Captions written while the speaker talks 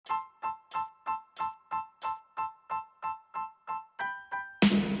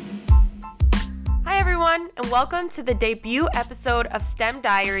everyone, and welcome to the debut episode of STEM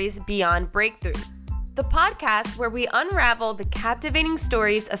Diaries Beyond Breakthrough, the podcast where we unravel the captivating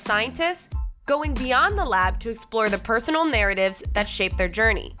stories of scientists going beyond the lab to explore the personal narratives that shape their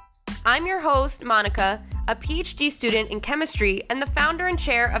journey. I'm your host, Monica, a PhD student in chemistry and the founder and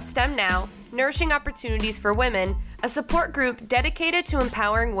chair of STEM Now, Nourishing Opportunities for Women, a support group dedicated to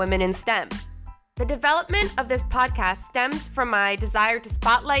empowering women in STEM. The development of this podcast stems from my desire to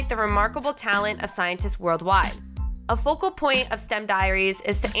spotlight the remarkable talent of scientists worldwide. A focal point of STEM Diaries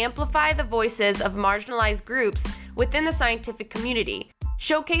is to amplify the voices of marginalized groups within the scientific community,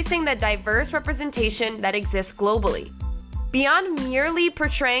 showcasing the diverse representation that exists globally. Beyond merely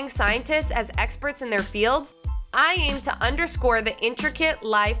portraying scientists as experts in their fields, I aim to underscore the intricate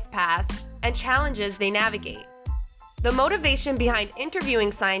life paths and challenges they navigate. The motivation behind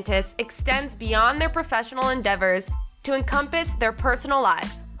interviewing scientists extends beyond their professional endeavors to encompass their personal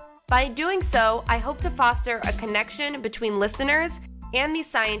lives. By doing so, I hope to foster a connection between listeners and these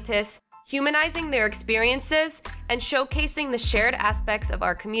scientists, humanizing their experiences and showcasing the shared aspects of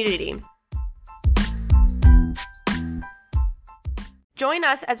our community. Join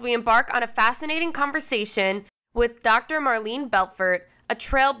us as we embark on a fascinating conversation with Dr. Marlene Belfort, a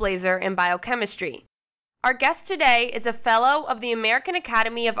trailblazer in biochemistry. Our guest today is a fellow of the American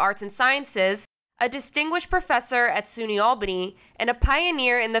Academy of Arts and Sciences, a distinguished professor at SUNY Albany, and a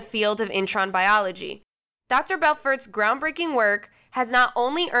pioneer in the field of intron biology. Dr. Belfort's groundbreaking work has not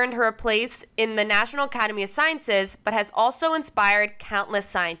only earned her a place in the National Academy of Sciences, but has also inspired countless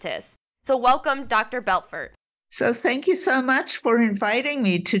scientists. So welcome, Dr. Belfort. So thank you so much for inviting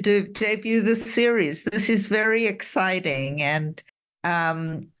me to debut this series. This is very exciting, and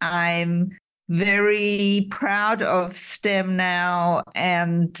I'm very proud of STEM Now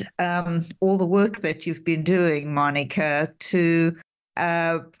and all the work that you've been doing, Monica, to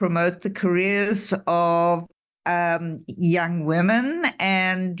promote the careers of young women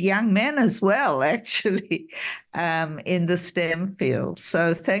and young men as well, actually, in the STEM field.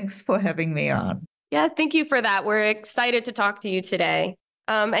 So thanks for having me on. Yeah, thank you for that. We're excited to talk to you today.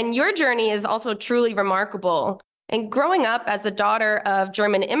 And your journey is also truly remarkable. And growing up as a daughter of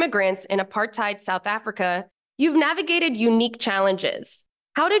German immigrants in apartheid South Africa, you've navigated unique challenges.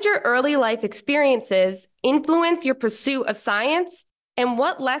 How did your early life experiences influence your pursuit of science? And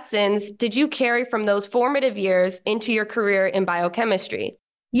what lessons did you carry from those formative years into your career in biochemistry?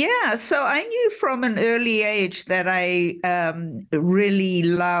 Yeah, so I knew from an early age that I really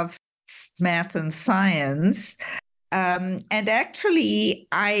loved math and science. And actually,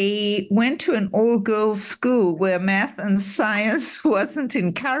 I went to an all-girls school where math and science wasn't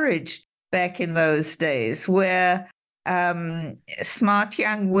encouraged back in those days, where smart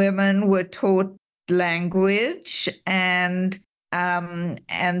young women were taught language, and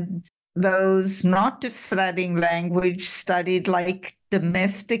those not studying language studied like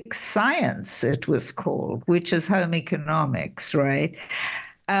domestic science, it was called, which is home economics, right?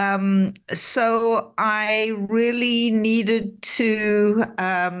 So I really needed to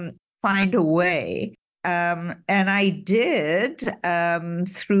find a way, and I did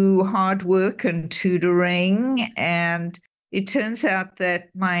through hard work and tutoring. And it turns out that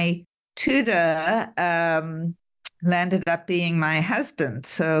my tutor landed up being my husband,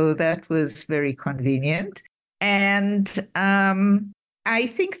 so that was very convenient. And I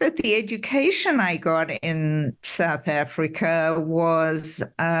think that the education I got in South Africa was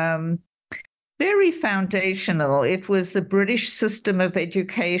very foundational. It was the British system of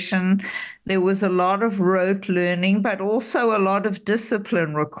education. There was a lot of rote learning, but also a lot of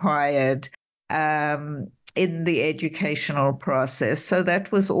discipline required in the educational process. So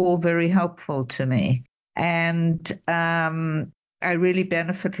that was all very helpful to me. And I really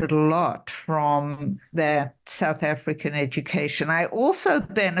benefited a lot from that South African education. I also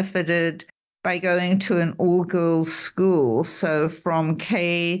benefited by going to an all-girls school. So from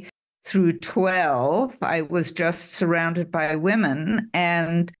K through 12, I was just surrounded by women,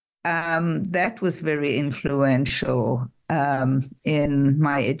 and that was very influential in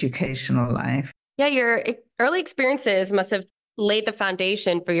my educational life. Yeah, your early experiences must have laid the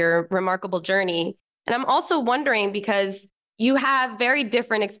foundation for your remarkable journey. And I'm also wondering, because you have very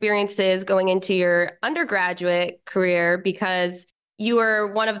different experiences going into your undergraduate career, because you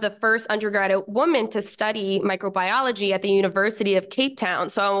were one of the first undergraduate women to study microbiology at the University of Cape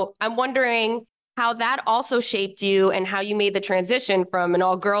Town. So I'm wondering how that also shaped you and how you made the transition from an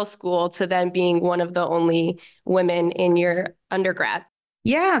all-girls school to then being one of the only women in your undergrad.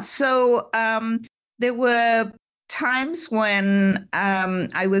 Yeah, so there were times when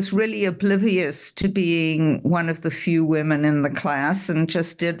I was really oblivious to being one of the few women in the class and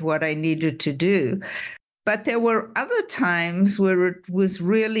just did what I needed to do. But there were other times where it was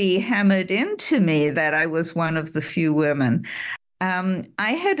really hammered into me that I was one of the few women. I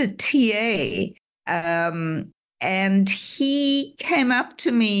had a TA, and he came up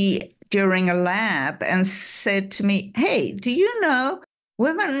to me during a lab and said to me, "Hey, do you know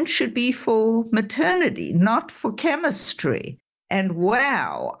women should be for maternity, not for chemistry?" And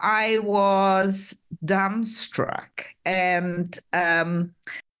wow, I was dumbstruck. And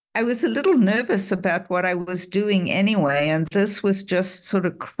I was a little nervous about what I was doing anyway, and this was just sort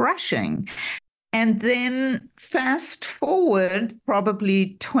of crushing. And then fast forward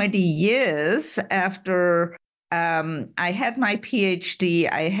probably 20 years after I had my PhD,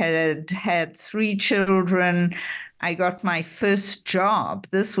 I had 3 children. I got my first job.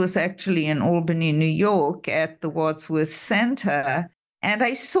 This was actually in Albany, New York, at the Wadsworth Center. And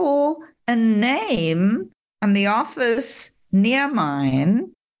I saw a name on the office near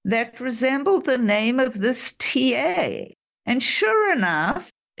mine that resembled the name of this TA. And sure enough,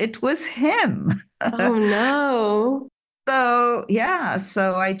 it was him. Oh, no. So, yeah,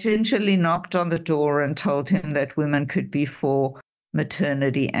 so I gingerly knocked on the door and told him that women could be for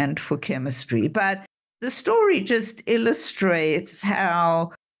maternity and for chemistry. But the story just illustrates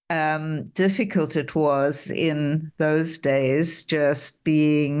how difficult it was in those days, just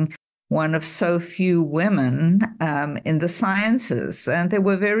being one of so few women in the sciences. And there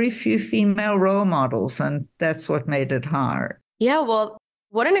were very few female role models, and that's what made it hard. Yeah, well,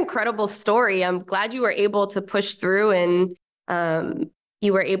 what an incredible story. I'm glad you were able to push through and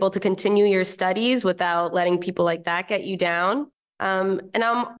you were able to continue your studies without letting people like that get you down. And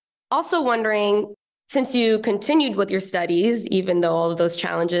I'm also wondering, since you continued with your studies, even though all of those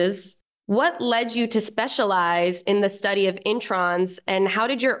challenges, what led you to specialize in the study of introns, and how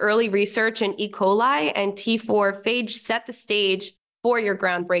did your early research in E. coli and T4 phage set the stage for your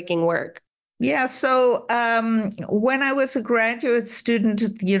groundbreaking work? Yeah, so when I was a graduate student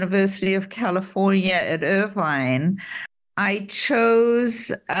at the University of California at Irvine, I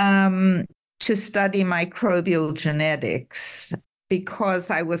chose to study microbial genetics because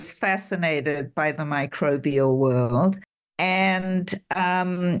I was fascinated by the microbial world. And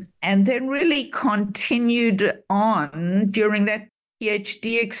then really continued on during that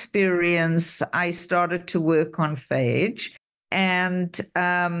PhD experience. I started to work on phage. And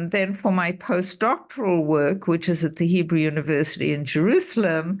then for my postdoctoral work, which is at the Hebrew University in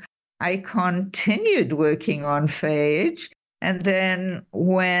Jerusalem, I continued working on phage. And then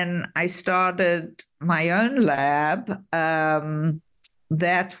when I started my own lab,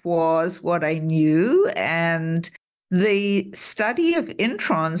 that was what I knew. And the study of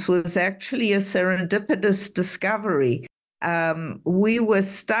introns was actually a serendipitous discovery. We were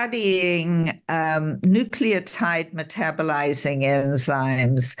studying nucleotide metabolizing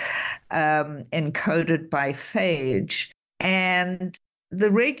enzymes encoded by phage. And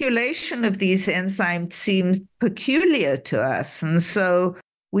the regulation of these enzymes seemed peculiar to us. And so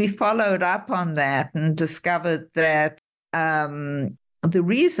we followed up on that and discovered that the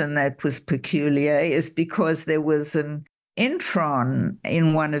reason that was peculiar is because there was an intron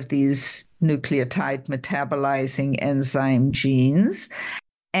in one of these nucleotide metabolizing enzyme genes.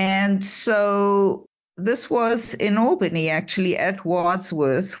 And so this was in Albany, actually, at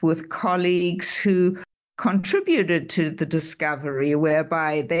Wadsworth, with colleagues who contributed to the discovery,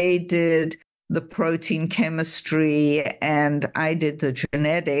 whereby they did the protein chemistry and I did the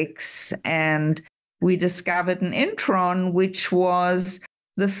genetics. And we discovered an intron, which was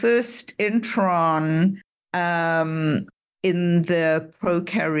the first intron in the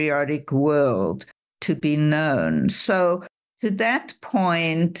prokaryotic world to be known. So to that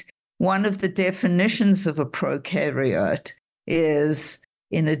point, one of the definitions of a prokaryote is,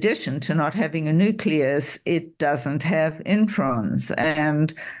 in addition to not having a nucleus, it doesn't have introns.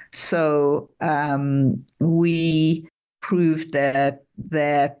 And so we proved that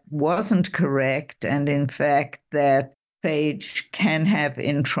that wasn't correct. And in fact, that phage can have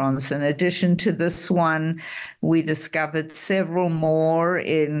introns. In addition to this one, we discovered several more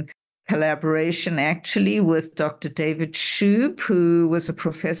in collaboration, actually, with Dr. David Shub, who was a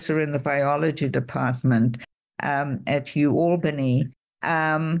professor in the biology department at UAlbany.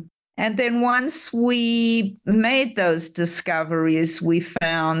 And then once we made those discoveries, we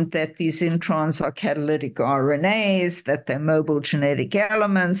found that these introns are catalytic RNAs, that they're mobile genetic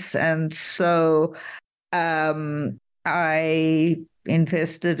elements. And so I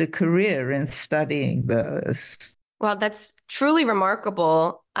invested a career in studying those. Well, that's truly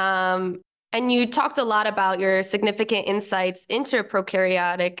remarkable. And you talked a lot about your significant insights into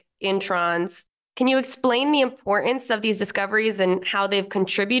prokaryotic introns. Can you explain the importance of these discoveries and how they've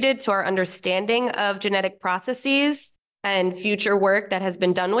contributed to our understanding of genetic processes and future work that has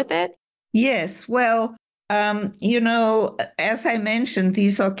been done with it? Yes, well, as I mentioned,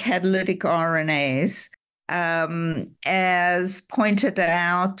 these are catalytic RNAs, as pointed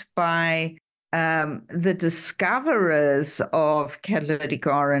out by the discoverers of catalytic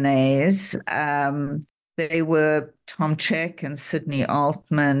RNAs. They were Tom Cech and Sidney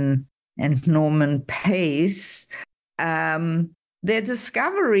Altman and Norman Pace. Their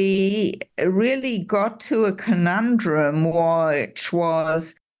discovery really got to a conundrum, which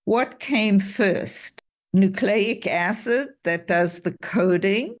was what came first? Nucleic acid that does the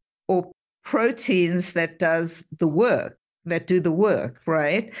coding, or proteins that do the work,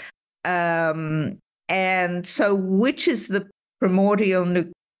 right? And so which is the primordial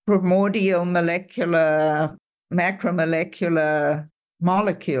molecular, macromolecular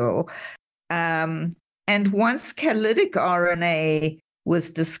molecule? And once catalytic RNA was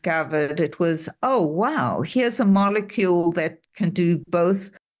discovered, it was, oh, wow, here's a molecule that can do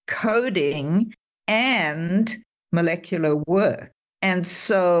both coding and molecular work. And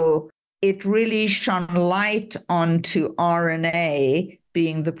so it really shone light onto RNA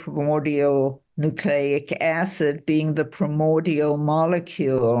being the primordial nucleic acid, being the primordial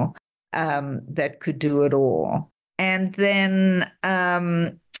molecule that could do it all. And then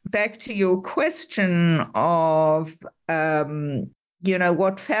back to your question of,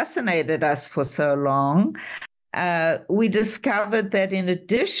 what fascinated us for so long, we discovered that in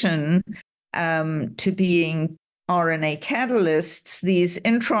addition to being RNA catalysts, these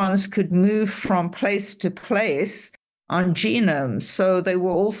introns could move from place to place on genomes. So they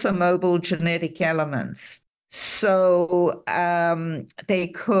were also mobile genetic elements. So they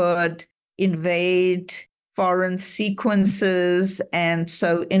could invade foreign sequences and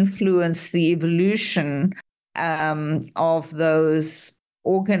so influence the evolution of those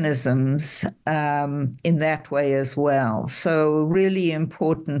organisms in that way as well. So really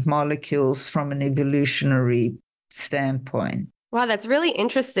important molecules from an evolutionary standpoint. Wow, that's really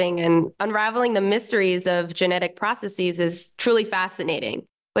interesting. And unraveling the mysteries of genetic processes is truly fascinating.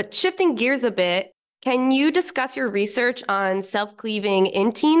 But shifting gears a bit, can you discuss your research on self-cleaving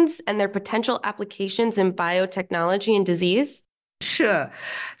inteins and their potential applications in biotechnology and disease? Sure.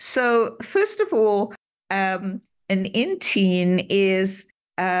 So first of all, an intine is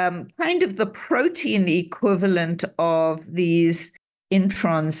kind of the protein equivalent of these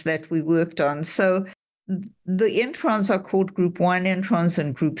introns that we worked on. So the introns are called group 1 introns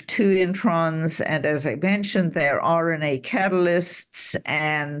and group 2 introns. And as I mentioned, they're RNA catalysts,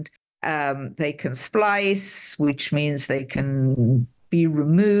 and they can splice, which means they can be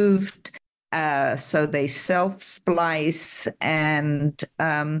removed. So they self-splice, and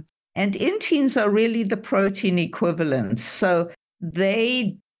inteins are really the protein equivalents. So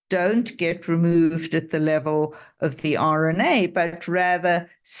they don't get removed at the level of the RNA, but rather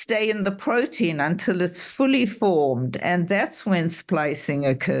stay in the protein until it's fully formed. And that's when splicing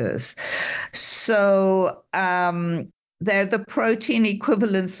occurs. So they're the protein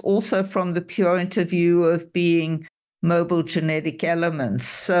equivalents also from the point of view of being mobile genetic elements.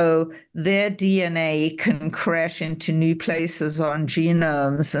 So their DNA can crash into new places on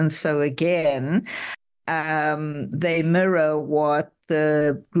genomes. And so again, they mirror what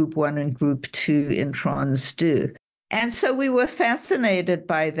the group 1 and group 2 introns do. And so we were fascinated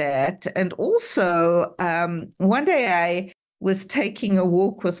by that. And also, one day I was taking a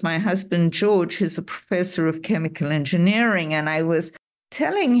walk with my husband, George, who's a professor of chemical engineering, and I was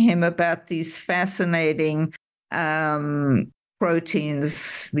telling him about these fascinating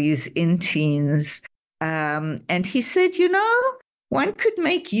proteins, these inteins. And he said, one could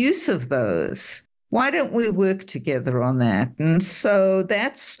make use of those. Why don't we work together on that? And so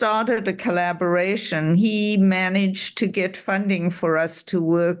that started a collaboration. He managed to get funding for us to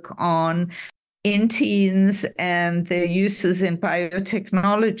work on inteins and their uses in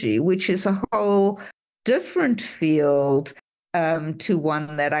biotechnology, which is a whole different field to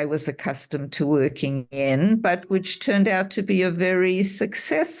one that I was accustomed to working in, but which turned out to be a very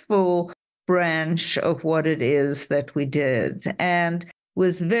successful branch of what it is that we did. And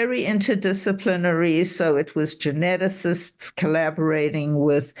was very interdisciplinary. So it was geneticists collaborating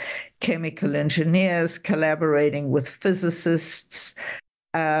with chemical engineers, collaborating with physicists,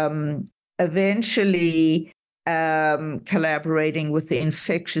 eventually collaborating with the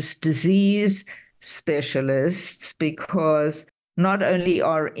infectious disease specialists, because not only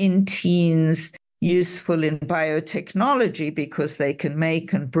are inteins useful in biotechnology because they can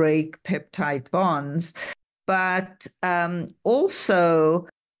make and break peptide bonds, but also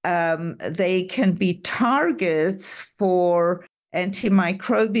they can be targets for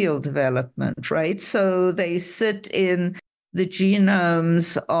antimicrobial development, right? So they sit in the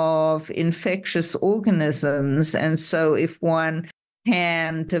genomes of infectious organisms. And so if one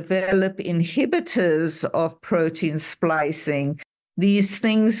can develop inhibitors of protein splicing, these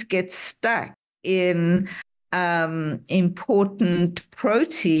things get stuck in important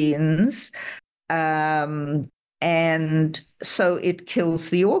proteins, and so it kills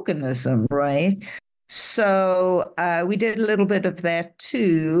the organism, right? So we did a little bit of that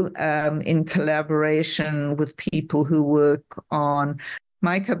too, in collaboration with people who work on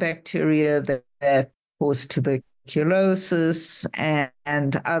mycobacteria that cause tuberculosis,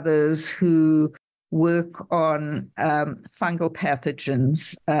 and others who work on fungal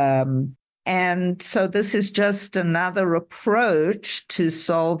pathogens. And so this is just another approach to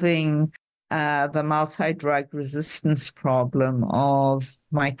solving the multi-drug resistance problem of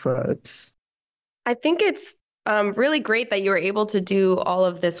microbes. I think it's really great that you were able to do all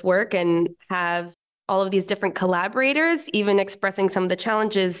of this work and have all of these different collaborators, even expressing some of the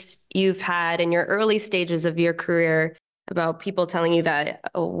challenges you've had in your early stages of your career about people telling you that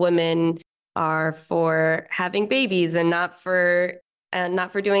women are for having babies and not for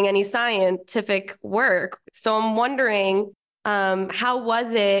doing any scientific work. So I'm wondering, how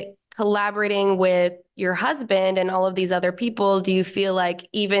was it collaborating with your husband and all of these other people? Do you feel like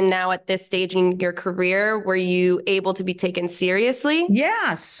even now at this stage in your career, were you able to be taken seriously?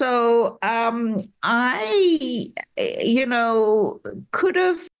 Yeah. So I, could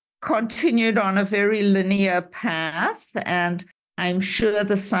have continued on a very linear path, and I'm sure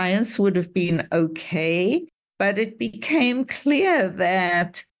the science would have been okay. But it became clear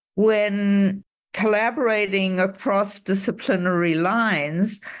that when collaborating across disciplinary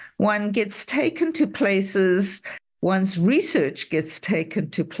lines, one gets taken to places, one's research gets taken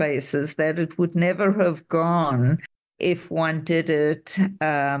to places that it would never have gone if one did it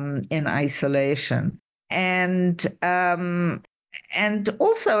in isolation. And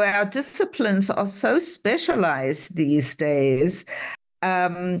also our disciplines are so specialized these days.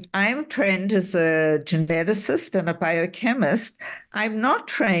 I'm trained as a geneticist and a biochemist. I'm not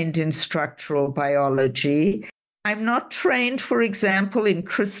trained in structural biology. I'm not trained, for example, in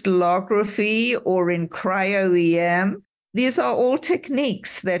crystallography or in cryo-EM. These are all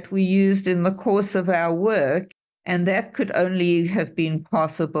techniques that we used in the course of our work, and that could only have been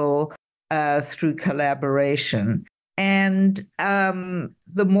possible through collaboration. And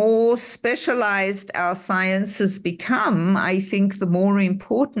the more specialized our sciences become, I think the more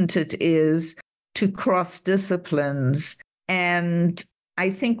important it is to cross disciplines. And I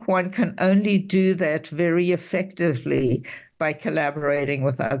think one can only do that very effectively by collaborating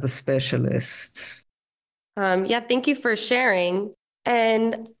with other specialists. Yeah, thank you for sharing.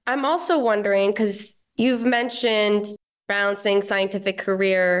 And I'm also wondering, because you've mentioned balancing scientific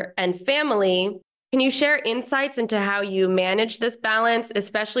career and family, can you share insights into how you manage this balance,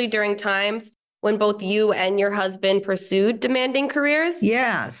 especially during times when both you and your husband pursued demanding careers?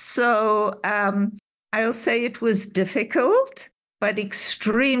 Yeah, so I'll say it was difficult, but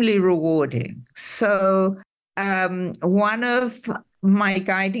extremely rewarding. So one of my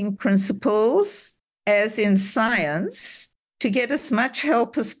guiding principles, as in science, to get as much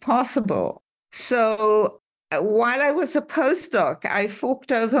help as possible. So while I was a postdoc, I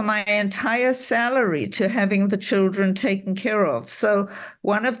forked over my entire salary to having the children taken care of. So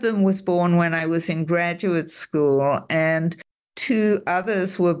one of them was born when I was in graduate school, and two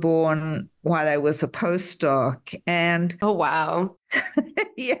others were born while I was a postdoc. And oh, wow.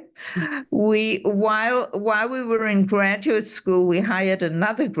 yeah, while we were in graduate school, we hired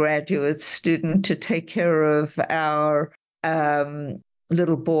another graduate student to take care of our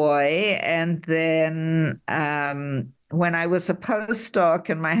little boy. And then when I was a postdoc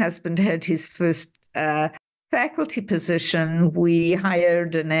and my husband had his first faculty position, we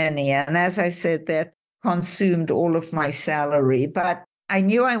hired a nanny. And as I said, that consumed all of my salary. But I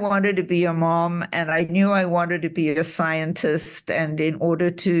knew I wanted to be a mom, and I knew I wanted to be a scientist. And in order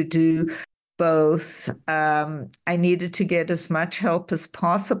to do both, I needed to get as much help as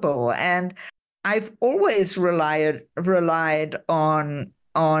possible. And I've always relied on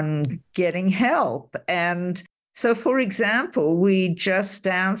getting help. And so, for example, we just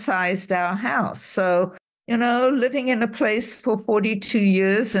downsized our house. So, living in a place for 42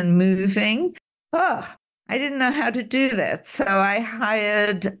 years and moving, I didn't know how to do that. So I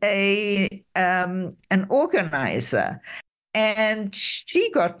hired an organizer, and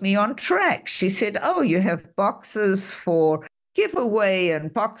she got me on track. She said, "Oh, you have boxes for giveaway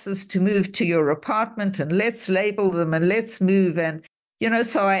and boxes to move to your apartment, and let's label them and let's move." And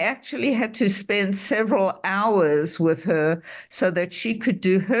So I actually had to spend several hours with her so that she could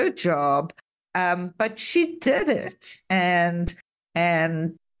do her job. But she did it. And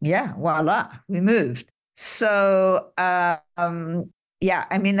yeah, voila, we moved. So, yeah,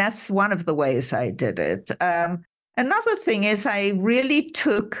 I mean, that's one of the ways I did it. Another thing is I really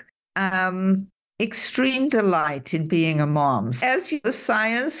took extreme delight in being a mom. As you know,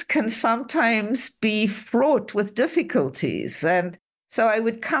 science can sometimes be fraught with difficulties. And so I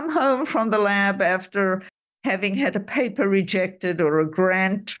would come home from the lab after having had a paper rejected or a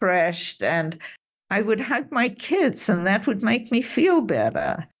grant trashed, and I would hug my kids, and that would make me feel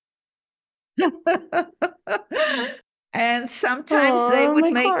better. And sometimes they Oh, would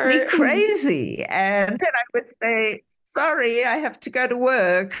my make me heart. crazy. And then I would say, sorry, I have to go to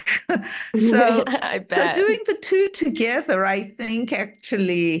work. so I so bet. doing the two together, I think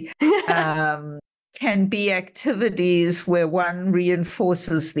actually can be activities where one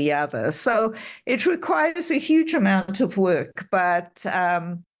reinforces the other. So it requires a huge amount of work, but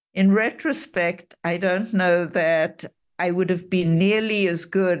in retrospect, I don't know that I would have been nearly as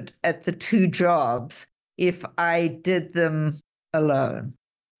good at the two jobs if I did them alone.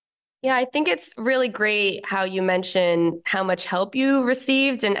 Yeah, I think it's really great how you mention how much help you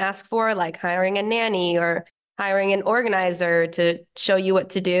received and asked for, like hiring a nanny or hiring an organizer to show you what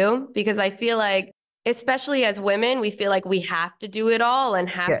to do. Because I feel like, especially as women, we feel like we have to do it all and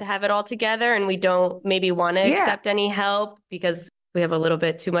have Yeah. to have it all together. And we don't maybe want to Yeah. accept any help because we have a little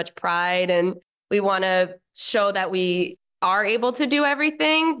bit too much pride and we want to show that we are able to do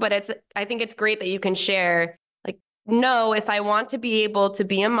everything. But I think it's great that you can share no, if I want to be able to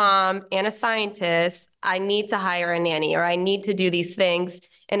be a mom and a scientist, I need to hire a nanny or I need to do these things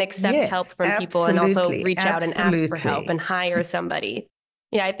and accept help Yes, from people and also absolutely. reach out and ask for help Absolutely. and hire somebody.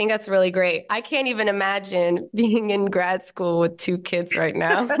 Yeah, I think that's really great. I can't even imagine being in grad school with two kids right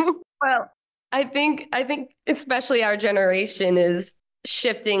now. Well, I think especially our generation is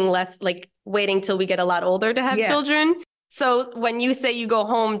shifting less like waiting till we get a lot older to have yeah. children. So when you say you go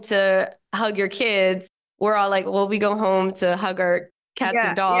home to hug your kids, we're all like, well, we go home to hug our cats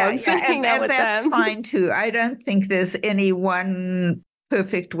and dogs and And, hang out and with that's them. fine too. I don't think there's any one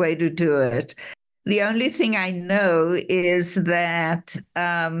perfect way to do it. The only thing I know is that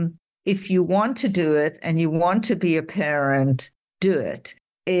if you want to do it and you want to be a parent, do it.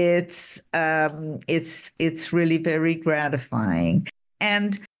 It's really very gratifying.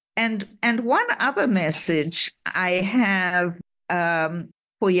 And and one other message I have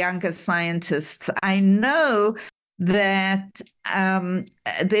for younger scientists, I know that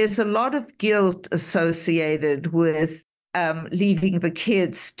there's a lot of guilt associated with leaving the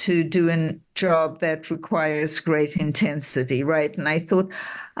kids to do a job that requires great intensity, right? And I thought,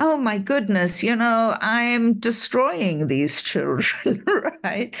 oh my goodness, I'm destroying these children,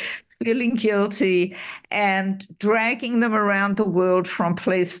 right? Feeling guilty and dragging them around the world from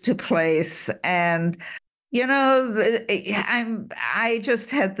place to place. And I just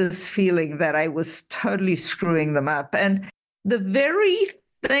had this feeling that I was totally screwing them up. And the very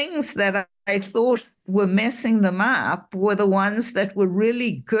things that I thought were messing them up were the ones that were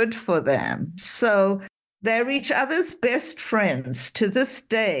really good for them. So they're each other's best friends to this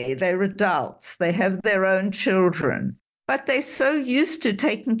day. They're adults, they have their own children, but they're so used to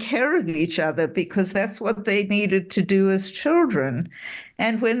taking care of each other because that's what they needed to do as children.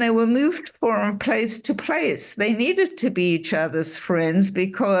 And when they were moved from place to place, they needed to be each other's friends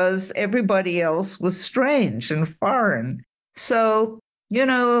because everybody else was strange and foreign. So,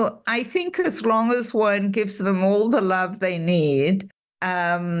 I think as long as one gives them all the love they need,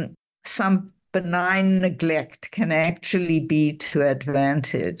 some benign neglect can actually be to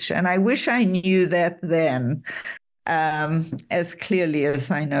advantage. And I wish I knew that then as clearly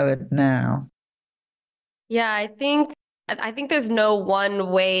as I know it now. Yeah, I think there's no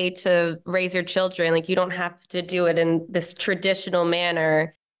one way to raise your children. Like you don't have to do it in this traditional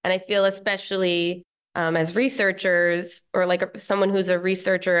manner. And I feel especially as researchers or like someone who's a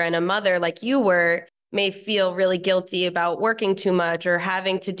researcher and a mother like you were, may feel really guilty about working too much or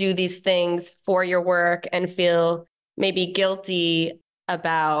having to do these things for your work and feel maybe guilty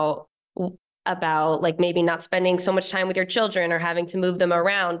about like maybe not spending so much time with your children or having to move them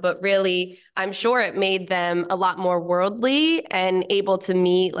around. But really, I'm sure it made them a lot more worldly and able to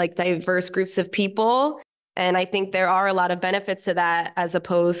meet like diverse groups of people. And I think there are a lot of benefits to that as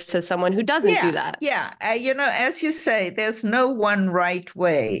opposed to someone who doesn't do Yeah, that. yeah. As you say, there's no one right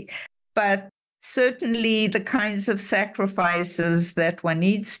way, but certainly the kinds of sacrifices that one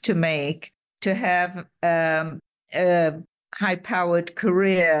needs to make to have a high-powered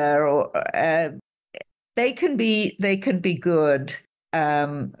career, or they can be good.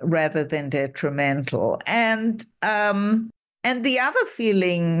 rather than detrimental. And the other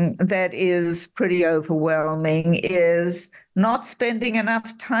feeling that is pretty overwhelming is not spending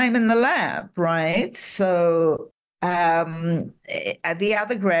enough time in the lab, right? So the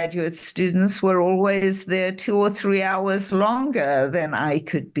other graduate students were always there 2 or 3 hours longer than I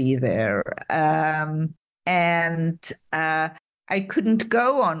could be there. And I couldn't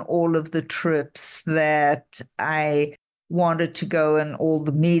go on all of the trips that I wanted to go and all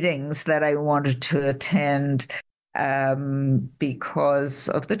the meetings that I wanted to attend because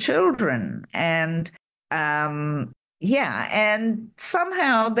of the children. And and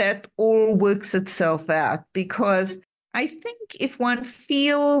somehow that all works itself out because I think if one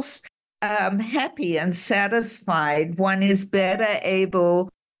feels happy and satisfied, one is better able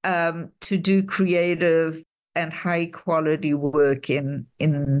to do creative and high quality work in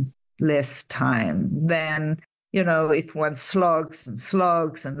less time than if one slogs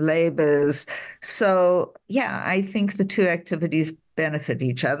and labors. So, yeah, I think the two activities benefit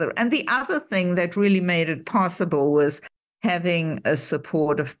each other. And the other thing that really made it possible was having a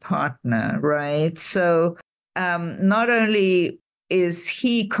supportive partner, right? So, not only is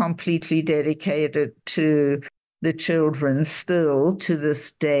he completely dedicated to the children still to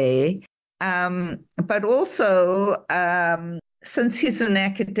this day, but also since he's an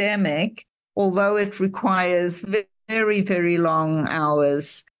academic, although it requires very, very long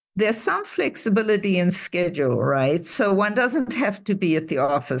hours, there's some flexibility in schedule, right? So one doesn't have to be at the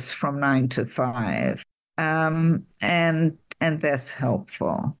office from 9 to 5, and that's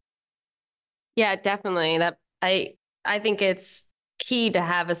helpful. Yeah, definitely. That I think it's key to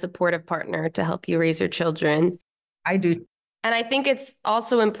have a supportive partner to help you raise your children. I do. And I think it's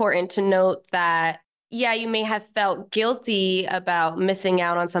also important to note that, yeah, you may have felt guilty about missing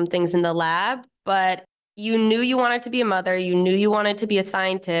out on some things in the lab, but you knew you wanted to be a mother, you knew you wanted to be a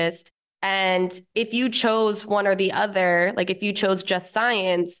scientist. And if you chose one or the other, like if you chose just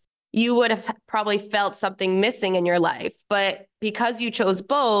science, you would have probably felt something missing in your life. But because you chose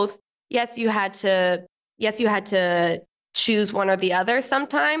both, yes, you had to choose one or the other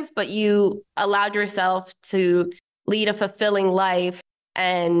sometimes, but you allowed yourself to lead a fulfilling life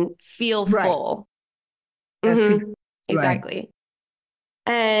and feel full. That's exactly.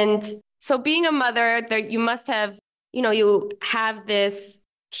 Right. And so being a mother, there you must have, you have this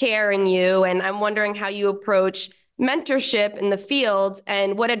care in you. And I'm wondering how you approach mentorship in the field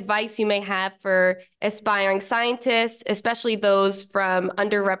and what advice you may have for aspiring scientists, especially those from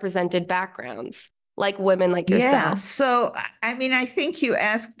underrepresented backgrounds, like women like yourself. Yeah. So, I mean, I think you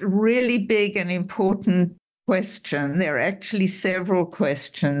asked a really big and important question. There are actually several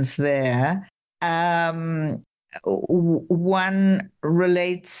questions there. One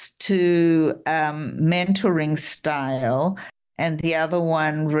relates to mentoring style, and the other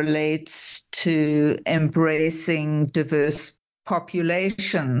one relates to embracing diverse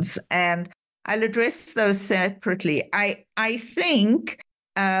populations. And I'll address those separately. I think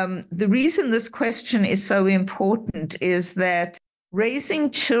the reason this question is so important is that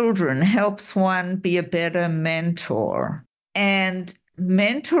raising children helps one be a better mentor. And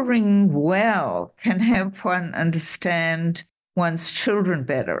mentoring well can help one understand one's children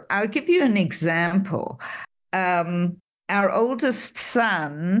better. I'll give you an example. Our oldest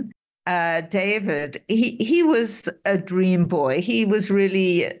son, David, he was a dream boy. He was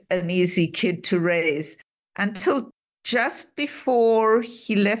really an easy kid to raise until just before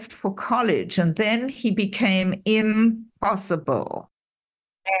he left for college, and then he became impossible.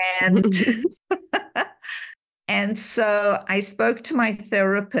 And and so I spoke to my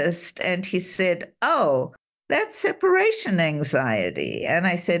therapist, and he said, "Oh, that's separation anxiety." And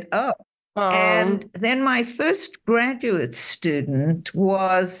I said, "Oh." And then my first graduate student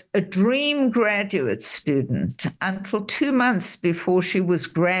was a dream graduate student until 2 months before she was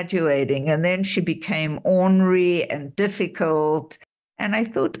graduating. And then she became ornery and difficult. And I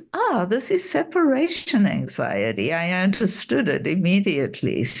thought, this is separation anxiety. I understood it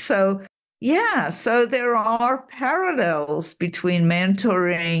immediately. So, yeah, so there are parallels between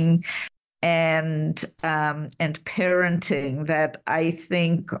mentoring and parenting that I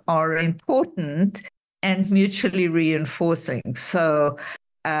think are important and mutually reinforcing. So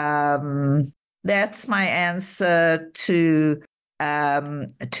that's my answer to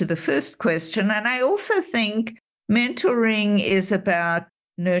the first question. And I also think mentoring is about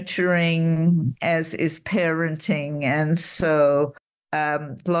nurturing, as is parenting, and so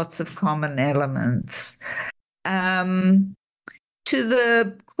lots of common elements. To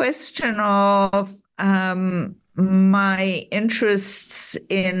the question of my interests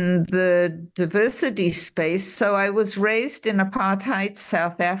in the diversity space. So I was raised in apartheid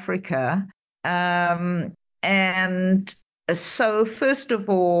South Africa. And so, first of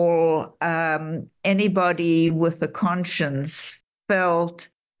all, anybody with a conscience felt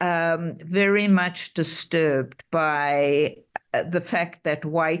very much disturbed by the fact that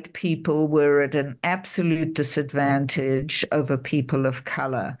white people were at an absolute disadvantage over people of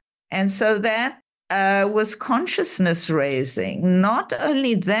color. And so that was consciousness raising. Not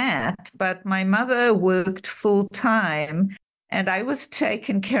only that, but my mother worked full time and I was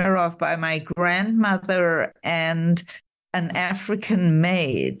taken care of by my grandmother and an African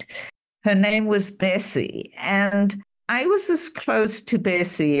maid. Her name was Bessie. And I was as close to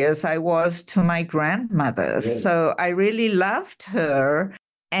Bessie as I was to my grandmother. Really? So I really loved her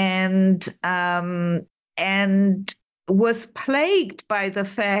and was plagued by the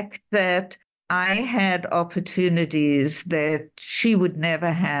fact that I had opportunities that she would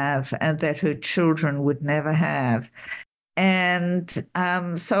never have and that her children would never have. And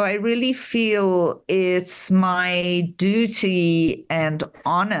so I really feel it's my duty and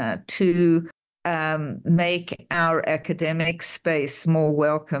honor to make our academic space more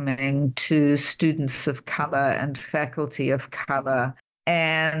welcoming to students of color and faculty of color.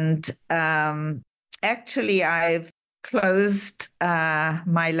 And actually, I've closed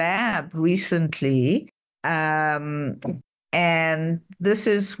my lab recently. And this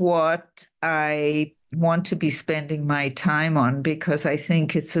is what I want to be spending my time on because I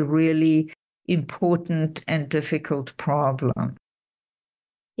think it's a really important and difficult problem.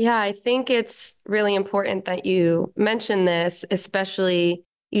 Yeah, I think it's really important that you mention this, especially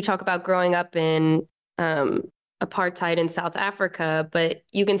you talk about growing up in apartheid in South Africa, but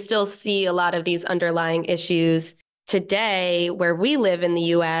you can still see a lot of these underlying issues today where we live in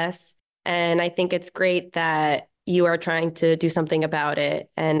the US. And I think it's great that you are trying to do something about it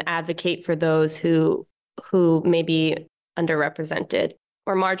and advocate for those who may be underrepresented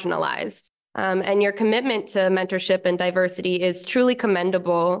or marginalized. And your commitment to mentorship and diversity is truly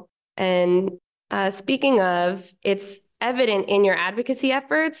commendable. And speaking of, it's evident in your advocacy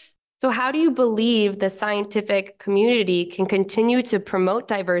efforts. So how do you believe the scientific community can continue to promote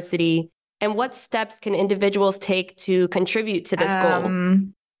diversity, and what steps can individuals take to contribute to this goal?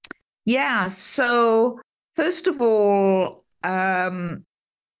 Yeah, so first of all,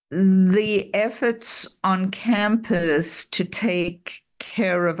 the efforts on campus to take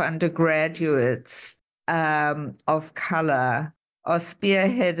care of undergraduates of color are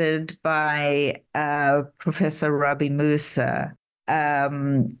spearheaded by Professor Rabi Musa,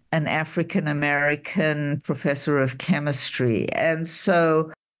 an African-American professor of chemistry. And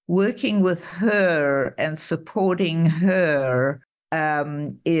so working with her and supporting her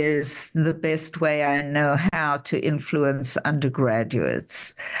is the best way I know how to influence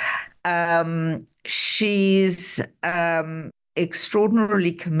undergraduates. She's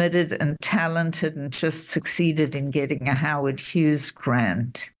extraordinarily committed and talented and just succeeded in getting a Howard Hughes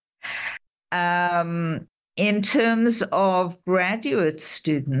grant. In terms of graduate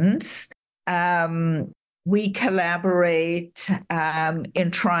students, we collaborate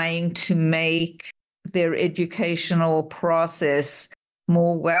in trying to make their educational process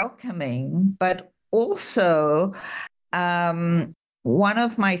more welcoming, but also one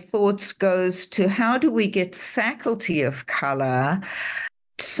of my thoughts goes to how do we get faculty of color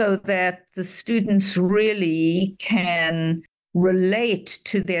so that the students really can relate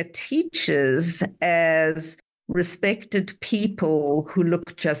to their teachers as respected people who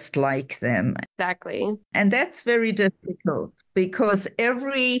look just like them. Exactly. And that's very difficult because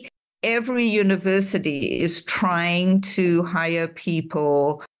every university is trying to hire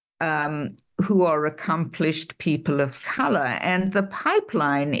people who are accomplished people of color, and the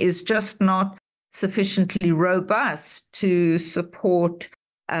pipeline is just not sufficiently robust to support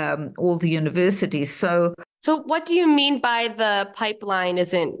all the universities. So what do you mean by the pipeline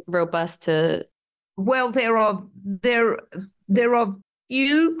isn't robust to? Well, there are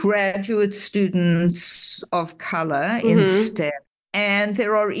few graduate students of color in STEM, and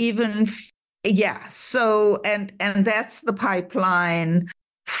there are even so and that's the pipeline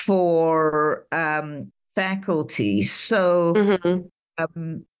for faculty. So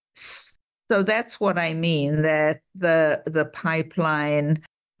so that's what I mean, that the pipeline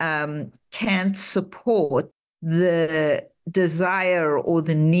can't support the desire or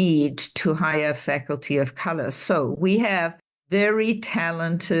the need to hire faculty of color. So we have very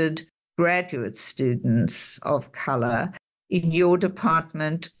talented graduate students of color in your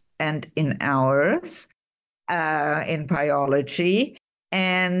department and in ours, in biology.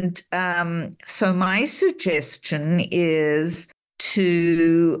 And so my suggestion is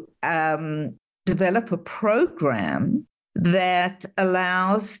to develop a program that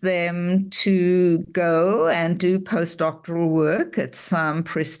allows them to go and do postdoctoral work at some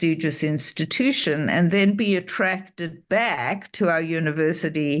prestigious institution and then be attracted back to our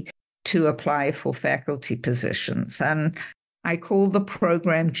university to apply for faculty positions. And I call the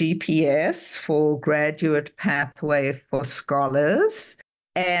program GPS, for Graduate Pathway for Scholars.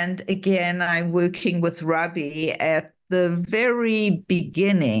 And again, I'm working with Rabi at the very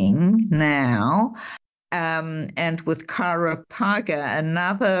beginning now, and with Kara Paga,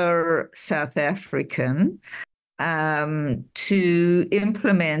 another South African, to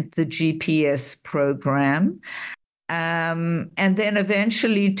implement the GPS program, and then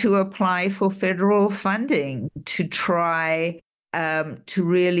eventually to apply for federal funding to try to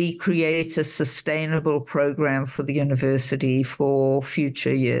really create a sustainable program for the university for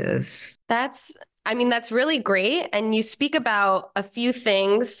future years. That's really great. And you speak about a few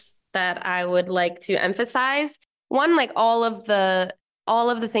things that I would like to emphasize. One, like all of the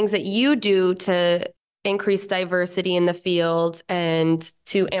things that you do to increase diversity in the field and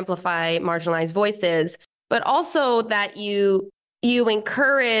to amplify marginalized voices, but also that you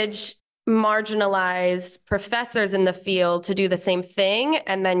encourage marginalized professors in the field to do the same thing,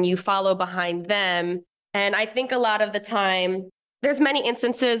 and then you follow behind them. And I think a lot of the time, there's many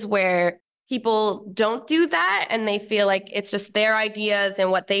instances where people don't do that and they feel like it's just their ideas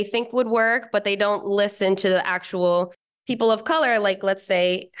and what they think would work, but they don't listen to the actual people of color. Like, let's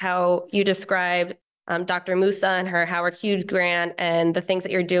say how you described Dr. Musa and her Howard Hughes grant and the things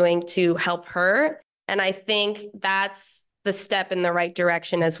that you're doing to help her. And I think that's the step in the right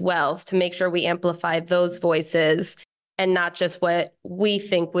direction as well, is to make sure we amplify those voices and not just what we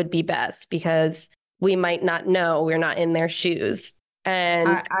think would be best, because we might not know, we're not in their shoes. And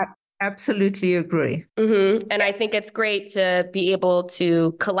I absolutely agree. And I think it's great to be able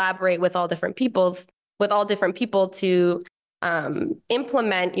to collaborate with all different people to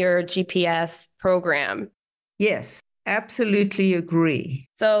implement your GPS program. Yes, absolutely agree.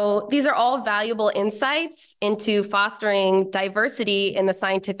 So these are all valuable insights into fostering diversity in the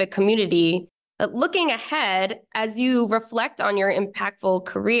scientific community. Looking ahead, as you reflect on your impactful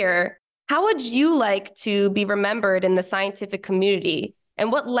career, how would you like to be remembered in the scientific community?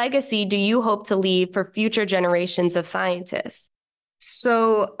 And what legacy do you hope to leave for future generations of scientists?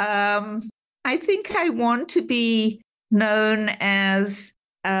 So I think I want to be known as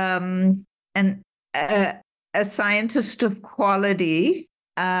a scientist of quality,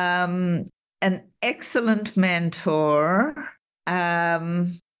 an excellent mentor, a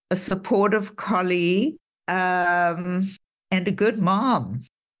supportive colleague, and a good mom.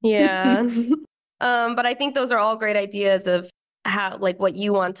 Yeah. But I think those are all great ideas of how, like, what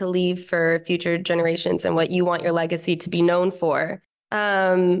you want to leave for future generations and what you want your legacy to be known for.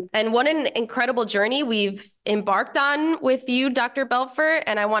 And what an incredible journey we've embarked on with you, Dr. Belfort.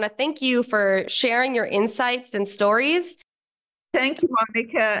 And I want to thank you for sharing your insights and stories. Thank you,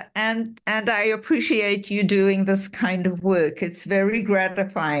 Monica. And I appreciate you doing this kind of work. It's very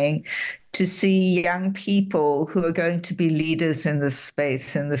gratifying to see young people who are going to be leaders in this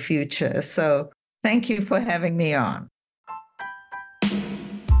space in the future. So thank you for having me on.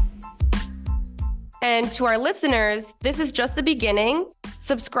 And to our listeners, this is just the beginning.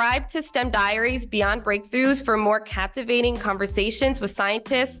 Subscribe to STEM Diaries Beyond Breakthroughs for more captivating conversations with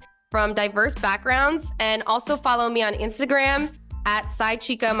scientists from diverse backgrounds. And also follow me on Instagram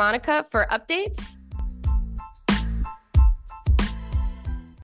 @SciChicaMonica for updates.